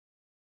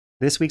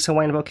This week's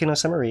Hawaiian Volcano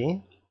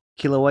Summary.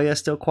 Kīlauea is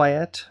still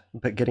quiet,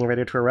 but getting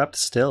ready to erupt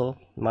still.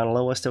 Mauna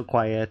Loa is still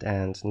quiet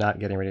and not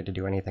getting ready to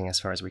do anything as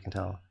far as we can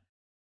tell.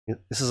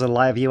 This is a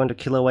live view into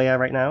Kīlauea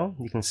right now.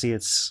 You can see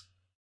it's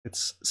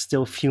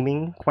still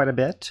fuming quite a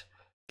bit.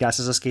 Gas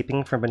is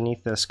escaping from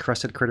beneath this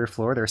crusted crater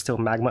floor. There's still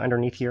magma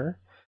underneath here.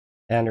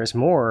 And there's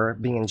more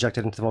being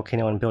injected into the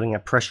volcano and building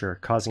up pressure,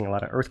 causing a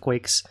lot of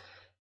earthquakes,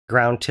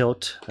 ground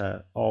tilt,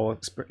 all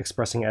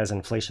expressing as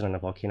inflation in the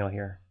volcano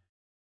here.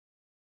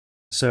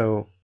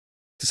 So,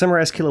 to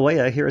summarize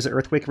Kīlauea, here is the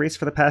earthquake rates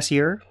for the past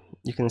year.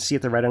 You can see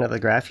at the right end of the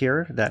graph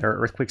here that our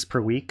earthquakes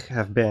per week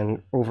have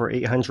been over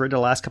 800 the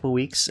last couple of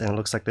weeks, and it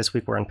looks like this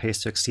week we're on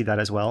pace to exceed that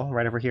as well,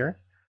 right over here.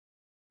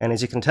 And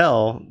as you can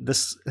tell,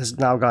 this has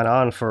now gone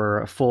on for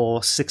a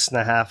full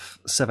 6.5,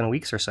 7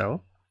 weeks or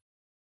so,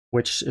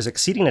 which is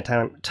exceeding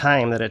the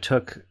time that it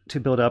took to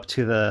build up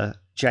to the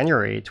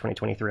January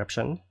 2023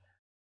 eruption.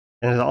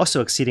 And it's also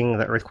exceeding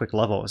the earthquake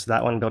levels.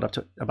 That one built up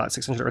to about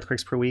 600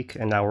 earthquakes per week,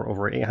 and now we're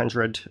over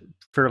 800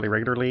 fairly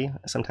regularly,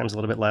 sometimes a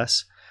little bit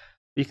less.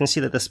 You can see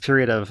that this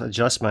period of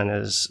adjustment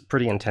is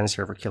pretty intense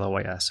here for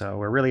Kīlauea, so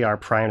we really are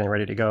primed and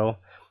ready to go.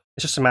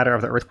 It's just a matter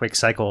of the earthquake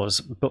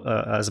cycles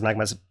as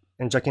magma is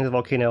injecting the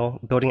volcano,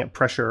 building up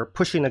pressure,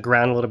 pushing the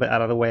ground a little bit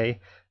out of the way.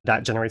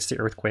 That generates the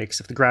earthquakes.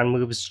 If the ground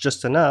moves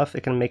just enough,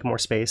 it can make more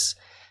space,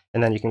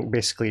 and then you can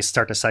basically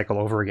start the cycle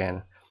over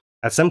again.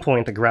 At some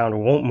point, the ground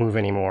won't move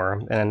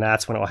anymore, and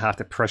that's when it will have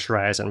to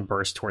pressurize and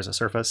burst towards the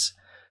surface,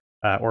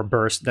 or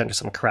burst, then just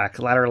some crack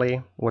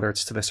laterally. Whether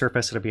it's to the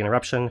surface, it'll be an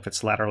eruption. If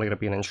it's laterally, it'll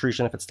be an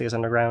intrusion if it stays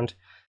underground.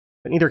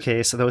 In either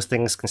case, those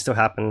things can still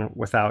happen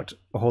without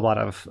a whole lot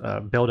of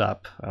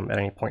buildup at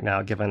any point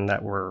now, given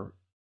that we're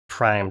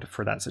primed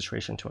for that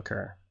situation to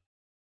occur.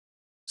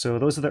 So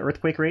those are the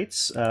earthquake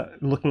rates.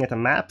 Looking at the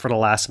map for the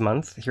last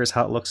month, here's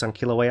how it looks on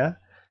Kīlauea.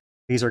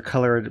 These are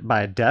colored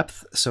by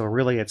depth, so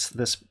really it's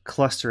this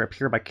cluster up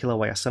here by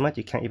Kīlauea summit.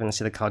 You can't even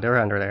see the caldera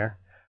under there.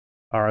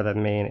 Are the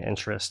main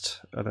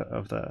interest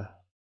of the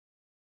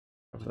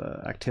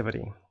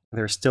activity.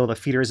 There's still the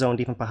feeder zone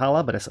deep in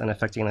Pahala, but it's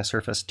unaffecting the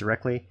surface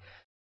directly.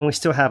 And we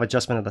still have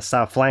adjustment of the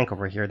south flank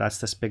over here. That's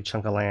this big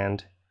chunk of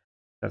land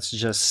that's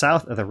just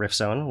south of the rift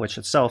zone, which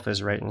itself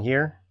is right in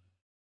here.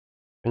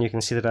 And you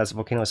can see that as the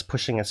volcano is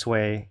pushing its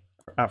way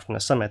out from the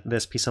summit,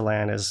 this piece of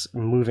land is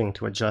moving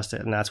to adjust it,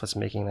 and that's what's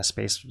making the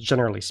space,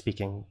 generally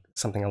speaking,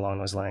 something along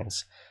those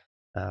lines,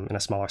 in a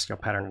smaller scale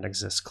pattern that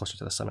exists closer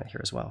to the summit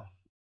here as well.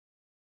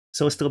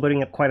 So it's still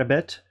building up quite a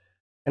bit,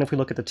 and if we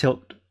look at the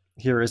tilt,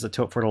 here is the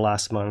tilt for the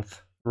last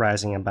month,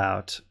 rising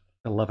about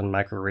 11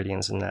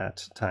 microradians in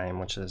that time,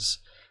 which is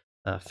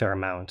a fair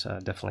amount,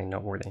 definitely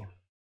noteworthy.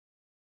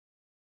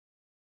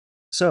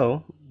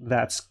 So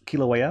that's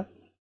Kīlauea,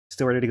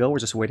 still ready to go. We're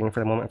just waiting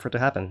for the moment for it to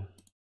happen.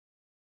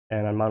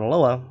 And on Mauna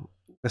Loa,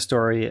 the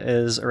story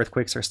is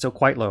earthquakes are still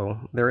quite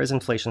low. There is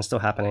inflation still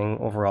happening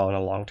overall in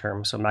the long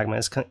term, so magma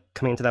is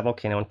coming into that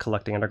volcano and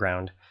collecting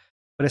underground,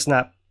 but it's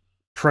not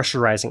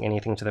pressurizing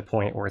anything to the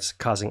point where it's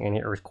causing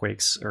any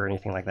earthquakes or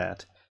anything like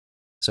that.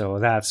 So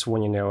that's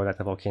when you know that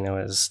the volcano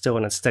is still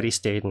in a steady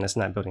state and it's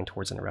not building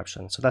towards an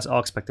eruption. So that's all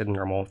expected and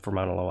normal for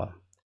Mauna Loa.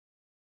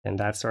 And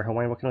that's our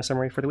Hawaiian Volcano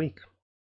Summary for the week.